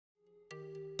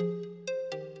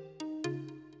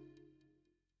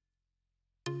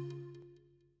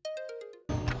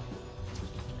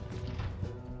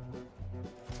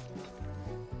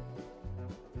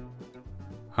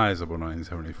Hi, it's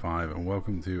Double1975 and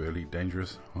welcome to Elite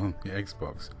Dangerous on the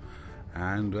Xbox.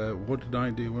 And what did I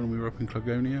do when we were up in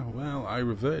Clogonia? Well, I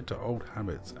reverted to old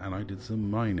habits and I did some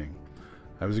mining.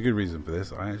 There was a good reason for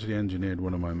this. I actually engineered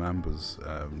one of my mambas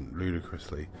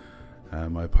ludicrously.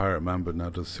 My pirate mamba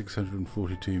now does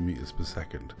 642 meters per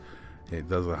second. It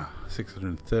does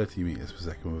 630 meters per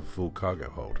second with a full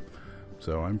cargo hold.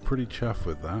 So I'm pretty chuffed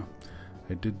with that.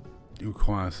 It did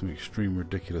require some extreme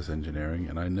ridiculous engineering,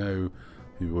 and I know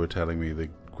people were telling me the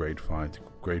grade 4 to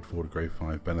grade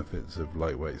 5 benefits of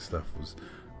lightweight stuff was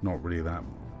not really that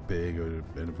big of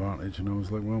an advantage, and I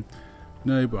was like, well,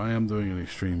 no, but I am doing an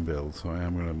extreme build, so I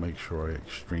am going to make sure I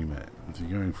extreme it. If you're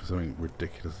going for something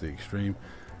ridiculously extreme,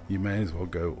 you may as well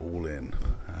go all in.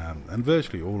 And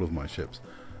virtually all of my ships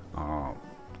are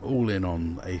all in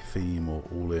on a theme or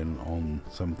all in on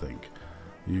something,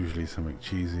 usually something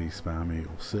cheesy, spammy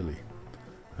or silly.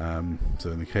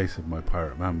 So in the case of my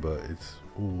pirate mamba, it's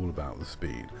all about the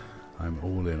speed. I'm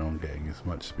all in on getting as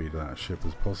much speed of that ship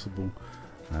as possible,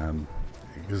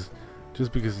 because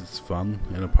it's fun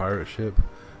in a pirate ship.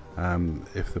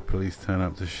 If the police turn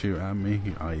up to shoot at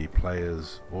me, i.e.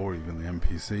 players or even the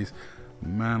NPCs,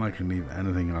 man, I can leave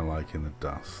anything I like in the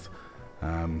dust.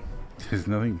 There's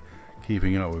nothing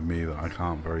keeping up with me that I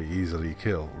can't very easily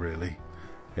kill, really,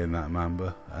 in that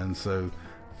mamba, and so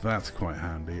that's quite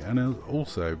handy. And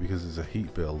also, because it's a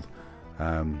heat build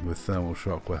with thermal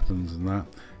shock weapons and that,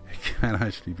 it can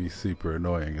actually be super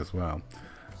annoying as well.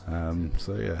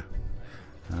 So yeah,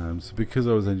 so because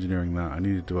I was engineering that, I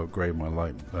needed to upgrade my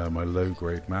low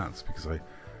grade mats, because I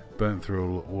burnt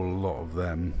through a lot of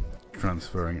them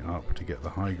transferring up to get the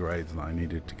high grades that I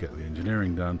needed to get the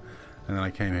engineering done, and then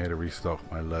I came here to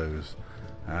restock my lows,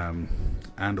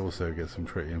 and also get some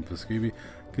tritium for Scooby,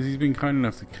 because he's been kind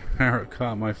enough to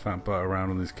cart my fat butt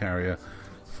around on this carrier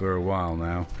for a while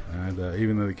now, and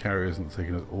even though the carrier isn't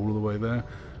taking us all the way there,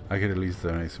 I could at least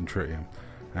donate some tritium.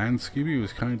 And Scooby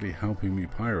was kindly helping me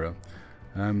pirate.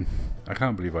 I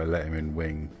can't believe I let him in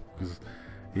wing, because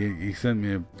he sent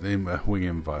me a wing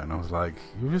invite, and I was like,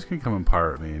 you're just gonna come and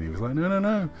pirate me? And he was like, no.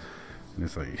 And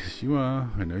it's like, yes you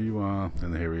are, I know you are.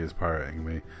 And here he is pirating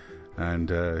me, and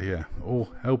yeah, or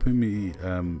helping me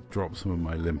drop some of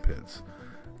my limpets,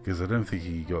 because I don't think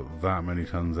he got that many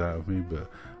tons out of me,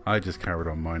 but I just carried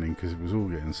on mining because it was all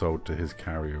getting sold to his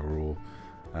carrier or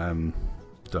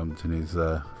dumped in his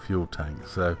fuel tank,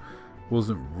 so it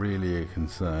wasn't really a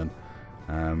concern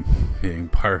being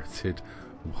pirated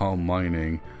while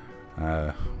mining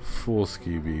for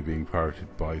Scooby, being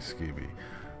pirated by Scooby.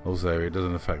 Also, it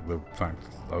doesn't affect the fact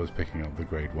that I was picking up the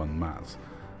grade 1 mats,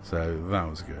 so that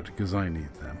was good because I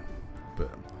need them.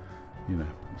 But you know,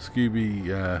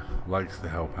 Scooby likes to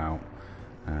help out,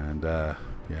 and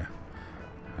yeah,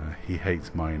 he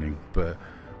hates mining, but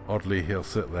oddly he'll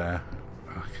sit there,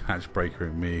 catch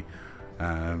breakering me,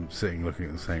 sitting looking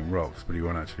at the same rocks, but he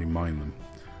won't actually mine them.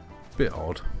 Bit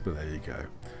odd, but there you go.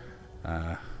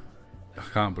 I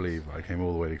can't believe I came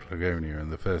all the way to Clogonia,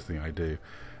 and the first thing I do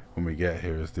when we get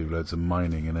here is do loads of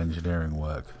mining and engineering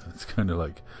work. It's kind of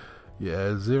like,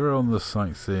 yeah, zero on the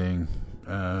sightseeing,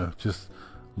 just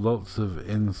lots of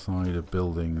inside of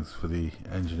buildings for the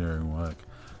engineering work,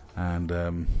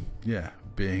 and yeah,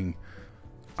 being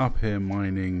up here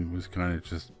mining was kind of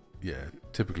just, yeah,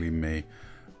 typically me.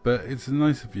 But it's a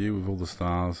nice view with all the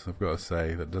stars, I've got to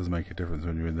say. That does make a difference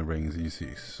when you're in the rings and you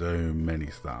see so many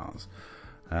stars.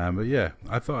 But yeah,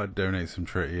 I thought I'd donate some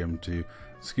tritium to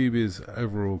Scooby's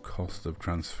overall cost of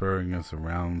transferring us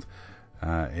around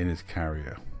in his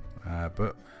carrier.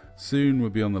 But soon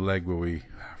we'll be on the leg where we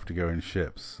have to go in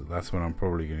ships. So that's when I'm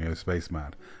probably going to go space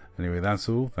mad. Anyway, that's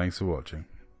all. Thanks for watching.